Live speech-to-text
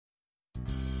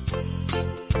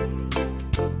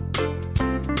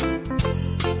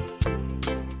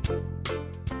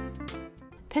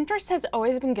Pinterest has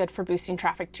always been good for boosting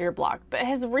traffic to your blog, but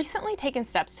has recently taken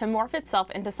steps to morph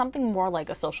itself into something more like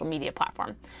a social media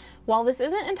platform. While this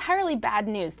isn't entirely bad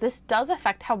news, this does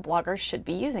affect how bloggers should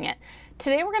be using it.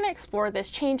 Today we're going to explore this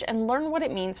change and learn what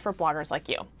it means for bloggers like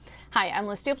you. Hi, I'm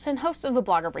Liz Williamson, host of the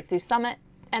Blogger Breakthrough Summit,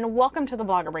 and welcome to the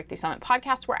Blogger Breakthrough Summit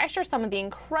podcast, where I share some of the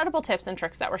incredible tips and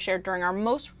tricks that were shared during our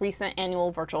most recent annual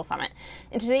virtual summit.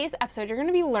 In today's episode, you're going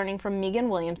to be learning from Meagan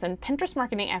Williamson, Pinterest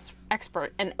marketing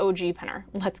expert and OG pinner.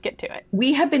 Let's get to it.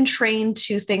 We have been trained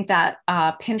to think that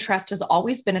Pinterest has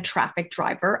always been a traffic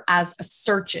driver as a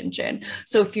search engine.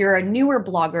 So if you're a newer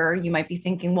blogger, you might be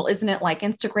thinking, well, isn't it like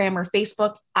Instagram or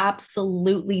Facebook?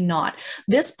 Absolutely not.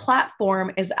 This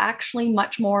platform is actually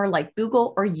much more like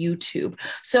Google or YouTube.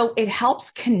 So it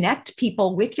helps connect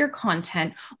people with your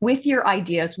content, with your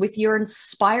ideas, with your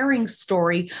inspiring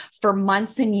story for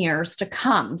months and years to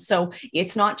come. So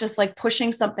it's not just like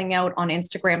pushing something out on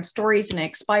Instagram stories and it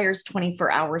expires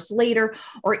 24 hours later,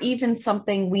 or even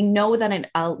something we know that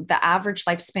the average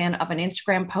lifespan of an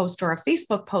Instagram post or a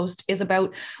Facebook post is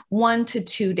about 1 to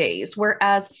 2 days.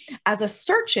 Whereas as a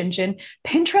search engine,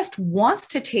 Pinterest wants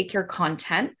to take your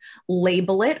content,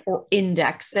 label it or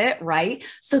index it, right?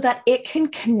 So that it can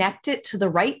connect it to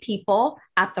the right people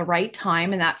at the right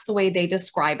time. And that's the way they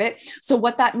describe it. So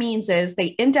what that means is they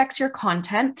index your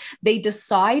content, they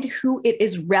decide who it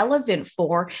is relevant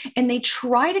for, and they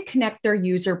try to connect their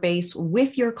user base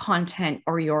with your content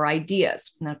or your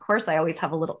ideas. And of course, I always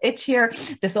have a little itch here.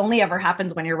 This only ever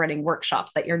happens when you're running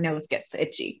workshops that your nose gets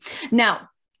itchy. Now,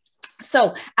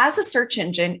 so as a search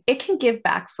engine, it can give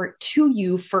back to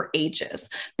you for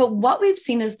ages. But what we've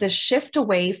seen is this shift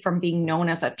away from being known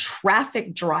as a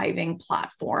traffic driving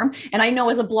platform. And I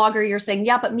know as a blogger, you're saying,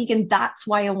 yeah, but Meagan, that's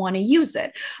why I want to use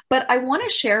it. But I want to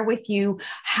share with you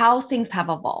how things have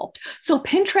evolved. So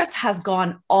Pinterest has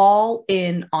gone all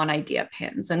in on idea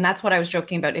pins. And that's what I was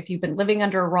joking about. If you've been living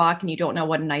under a rock and you don't know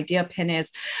what an idea pin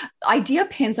is, idea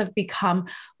pins have become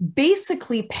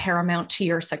basically paramount to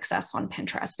your success on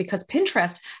Pinterest, because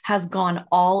Pinterest has gone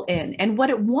all in. And what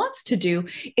it wants to do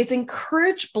is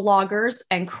encourage bloggers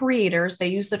and creators. They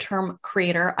use the term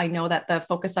creator. I know that the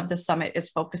focus of the summit is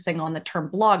focusing on the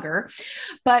term blogger,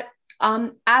 but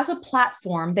as a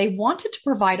platform, they wanted to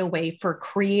provide a way for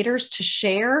creators to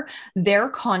share their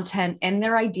content and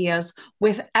their ideas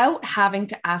without having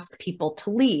to ask people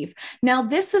to leave. Now,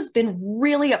 this has been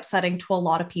really upsetting to a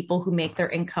lot of people who make their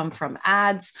income from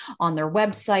ads on their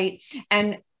website.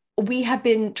 And we have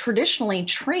been traditionally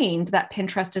trained that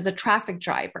Pinterest is a traffic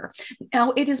driver.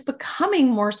 Now it is becoming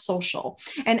more social.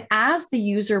 And as the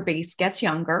user base gets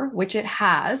younger, which it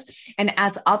has, and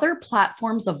as other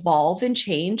platforms evolve and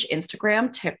change,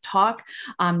 Instagram, TikTok,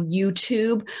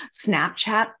 YouTube,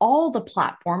 Snapchat, all the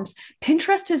platforms,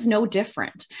 Pinterest is no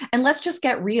different. And let's just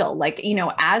get real. Like,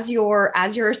 as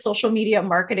your social media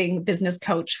marketing business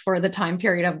coach for the time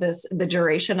period of the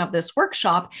duration of this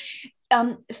workshop,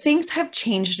 things have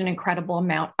changed an incredible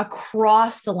amount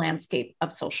across the landscape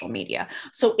of social media.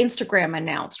 So Instagram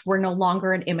announced we're no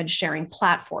longer an image sharing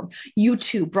platform.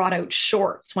 YouTube brought out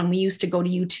shorts when we used to go to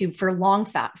YouTube for long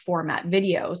format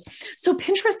videos. So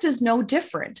Pinterest is no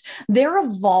different. They're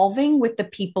evolving with the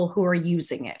people who are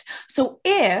using it. So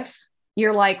if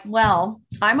you're like, well,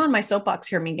 I'm on my soapbox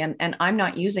here, Meagan, and I'm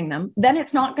not using them, then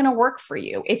it's not going to work for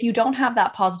you. If you don't have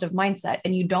that positive mindset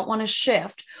and you don't want to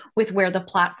shift with where the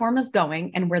platform is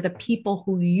going and where the people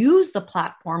who use the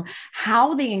platform,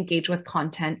 how they engage with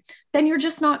content, then you're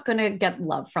just not going to get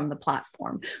love from the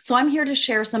platform. So I'm here to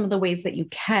share some of the ways that you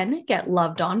can get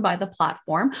loved on by the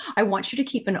platform. I want you to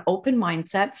keep an open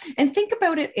mindset and think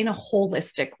about it in a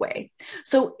holistic way.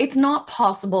 So it's not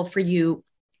possible for you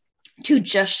to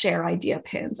just share idea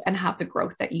pins and have the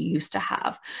growth that you used to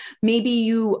have. Maybe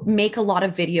you make a lot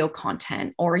of video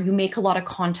content, or you make a lot of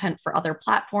content for other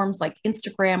platforms like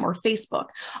Instagram or Facebook.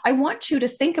 I want you to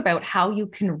think about how you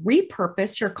can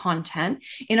repurpose your content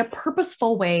in a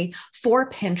purposeful way for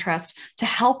Pinterest to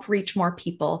help reach more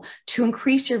people, to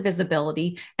increase your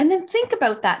visibility, and then think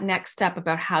about that next step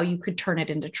about how you could turn it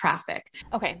into traffic.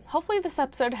 Okay, hopefully this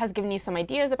episode has given you some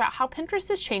ideas about how Pinterest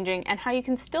is changing and how you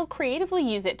can still creatively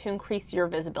use it to increase your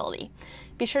visibility.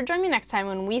 Be sure to join me next time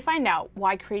when we find out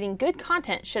why creating good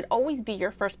content should always be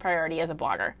your first priority as a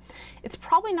blogger. It's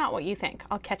probably not what you think.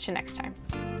 I'll catch you next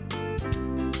time.